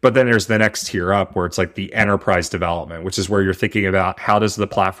 But then there's the next tier up where it's like the enterprise development, which is where you're thinking about, how does the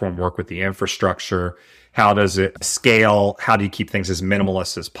platform work with the infrastructure? How does it scale? How do you keep things as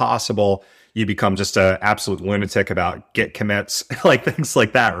minimalist as possible? You become just an absolute lunatic about Git commits, like things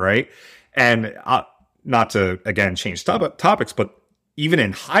like that, right? And not to, again, change topics, but even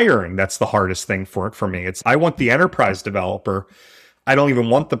in hiring, that's the hardest thing for me. I want the enterprise developer. I don't even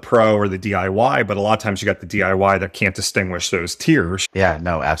want the pro or the DIY, but a lot of times you got the DIY that can't distinguish those tiers. Yeah,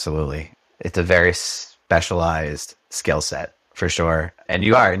 no, absolutely. It's a very specialized skill set for sure. And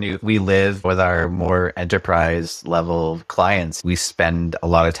we live with our more enterprise level clients. We spend a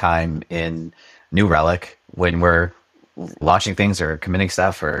lot of time in New Relic when we're launching things or committing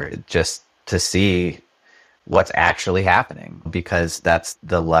stuff, or just to see what's actually happening, because that's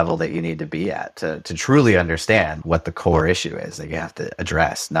the level that you need to be at to truly understand what the core issue is that you have to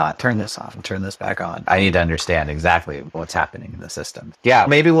address, not turn this off and turn this back on. I need to understand exactly what's happening in the system. Yeah,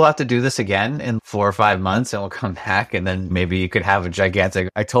 maybe we'll have to do this again in 4 or 5 months, and we'll come back, and then maybe you could have a gigantic,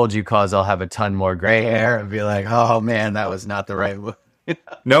 I told you cause I'll have a ton more gray hair, and be like, oh man, that was not the right move.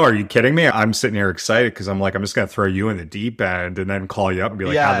 No, are you kidding me? I'm sitting here excited because I'm like, I'm just going to throw you in the deep end and then call you up and be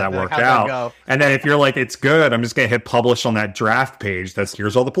like, how'd that work out? And then if you're like, it's good, I'm just going to hit publish on that draft page.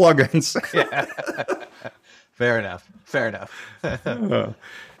 Here's all the plugins. Yeah. Fair enough.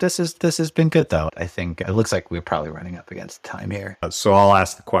 This has been good though. I think it looks like we're probably running up against time here. So I'll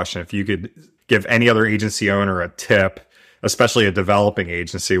ask the question, if you could give any other agency owner a tip, especially a developing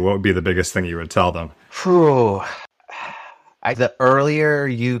agency, what would be the biggest thing you would tell them? The earlier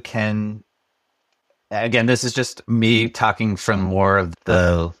you can, again, this is just me talking from more of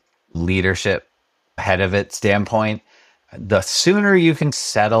the leadership head of it standpoint, the sooner you can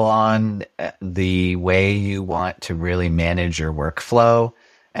settle on the way you want to really manage your workflow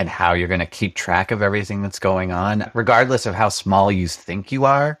and how you're going to keep track of everything that's going on, regardless of how small you think you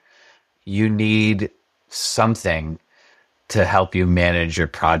are, you need something to help you manage your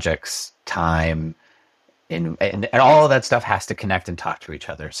project's time. And all of that stuff has to connect and talk to each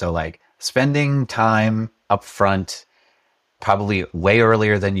other. So like spending time up front, probably way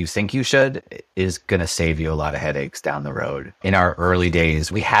earlier than you think you should, is going to save you a lot of headaches down the road. In our early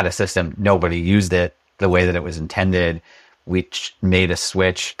days, we had a system, nobody used it. the way that it was intended. We made a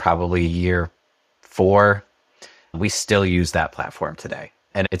switch probably year 4. We still use that platform today.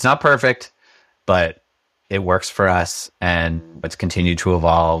 And it's not perfect, but it works for us, and it's continued to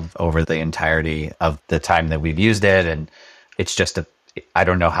evolve over the entirety of the time that we've used it. And it's just I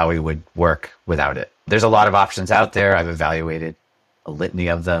don't know how we would work without it. There's a lot of options out there. I've evaluated a litany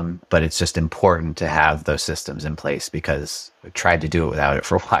of them, but it's just important to have those systems in place because we tried to do it without it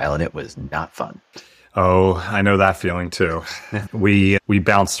for a while and it was not fun. Oh, I know that feeling too. We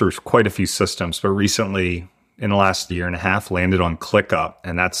bounced through quite a few systems, but recently in the last year and a half landed on ClickUp,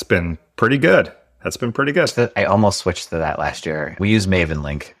 and that's been pretty good. I almost switched to that last year. We use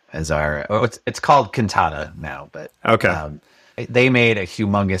MavenLink as it's called Cantata now, but okay. They made a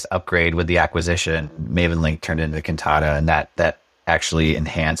humongous upgrade with the acquisition. MavenLink turned into Cantata, and that actually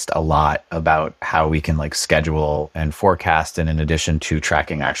enhanced a lot about how we can like schedule and forecast, and in addition to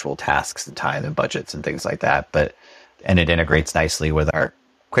tracking actual tasks and time and budgets and things like that. And it integrates nicely with our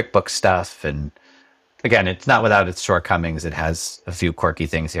QuickBooks stuff. And again, it's not without its shortcomings. It has a few quirky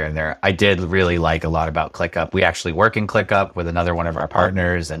things here and there. I did really like a lot about ClickUp. We actually work in ClickUp with another one of our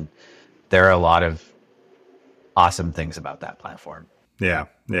partners, and there are a lot of awesome things about that platform. Yeah.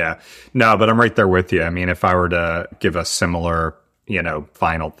 No, but I'm right there with you. I mean, if I were to give a similar,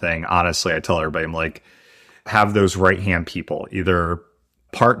 final thing, honestly, I tell everybody, I'm like, have those right-hand people, either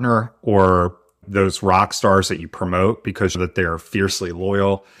partner or those rock stars that you promote because that they're fiercely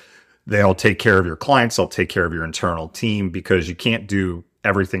loyal. They'll take care of your clients. They'll take care of your internal team because you can't do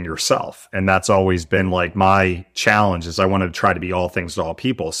everything yourself. And that's always been like my challenge is I want to try to be all things to all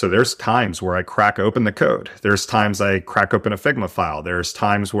people. So there's times where I crack open the code. There's times I crack open a Figma file. There's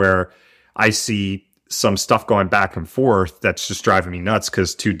times where I see some stuff going back and forth that's just driving me nuts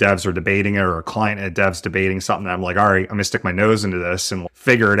because 2 devs are debating it or a client and a dev's debating something. I'm like, all right, I'm going to stick my nose into this and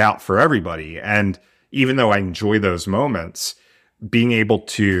figure it out for everybody. And even though I enjoy those moments, being able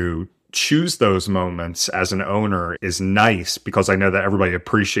to choose those moments as an owner is nice because I know that everybody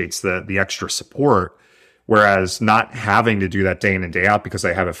appreciates the extra support. Whereas not having to do that day in and day out because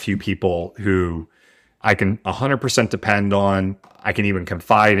I have a few people who I can 100% depend on, I can even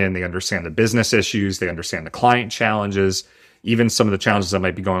confide in, they understand the business issues, they understand the client challenges, even some of the challenges that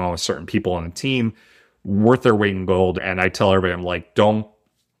might be going on with certain people on the team, worth their weight in gold. And I tell everybody, I'm like, don't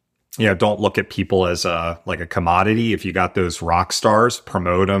look at people as a commodity. If you got those rock stars,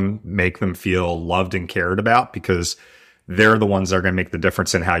 promote them, make them feel loved and cared about because they're the ones that are going to make the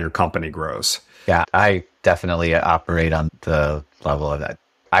difference in how your company grows. Yeah, I definitely operate on the level of that.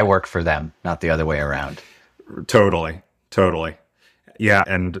 I work for them, not the other way around. Totally. Yeah,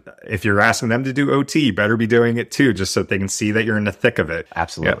 and if you're asking them to do OT, you better be doing it too, just so they can see that you're in the thick of it.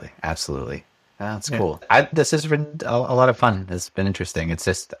 Absolutely. That's cool. This has been a lot of fun. It's been interesting. It's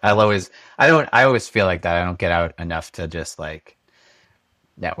just I always feel like that. I don't get out enough to just like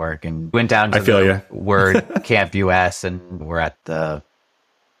network. And went down to the Word Camp US, and we're at the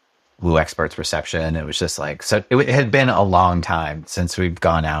Woo Experts reception. It was just like it had been a long time since we've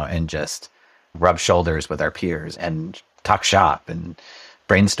gone out and just rubbed shoulders with our peers and talked shop and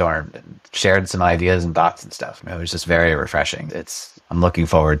brainstormed and shared some ideas and thoughts and stuff. It was just very refreshing. I'm looking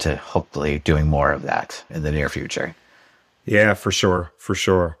forward to hopefully doing more of that in the near future. Yeah, for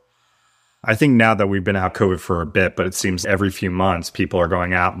sure. I think now that we've been out COVID for a bit, but it seems every few months people are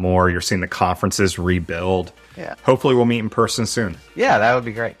going out more. You're seeing the conferences rebuild. Yeah. Hopefully we'll meet in person soon. Yeah, that would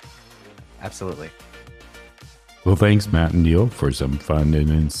be great. Absolutely. Well, thanks, Matt and Neil, for some fun and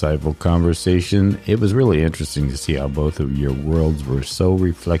insightful conversation. It was really interesting to see how both of your worlds were so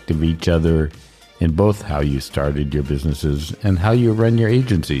reflective of each other in both how you started your businesses and how you run your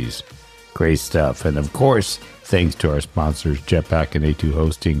agencies. Great stuff. And of course, thanks to our sponsors, Jetpack and A2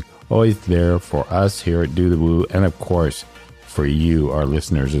 Hosting, always there for us here at Do the Woo, and of course, for you, our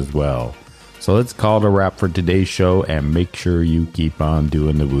listeners as well. So let's call it a wrap for today's show and make sure you keep on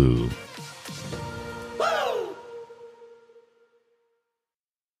doing the woo.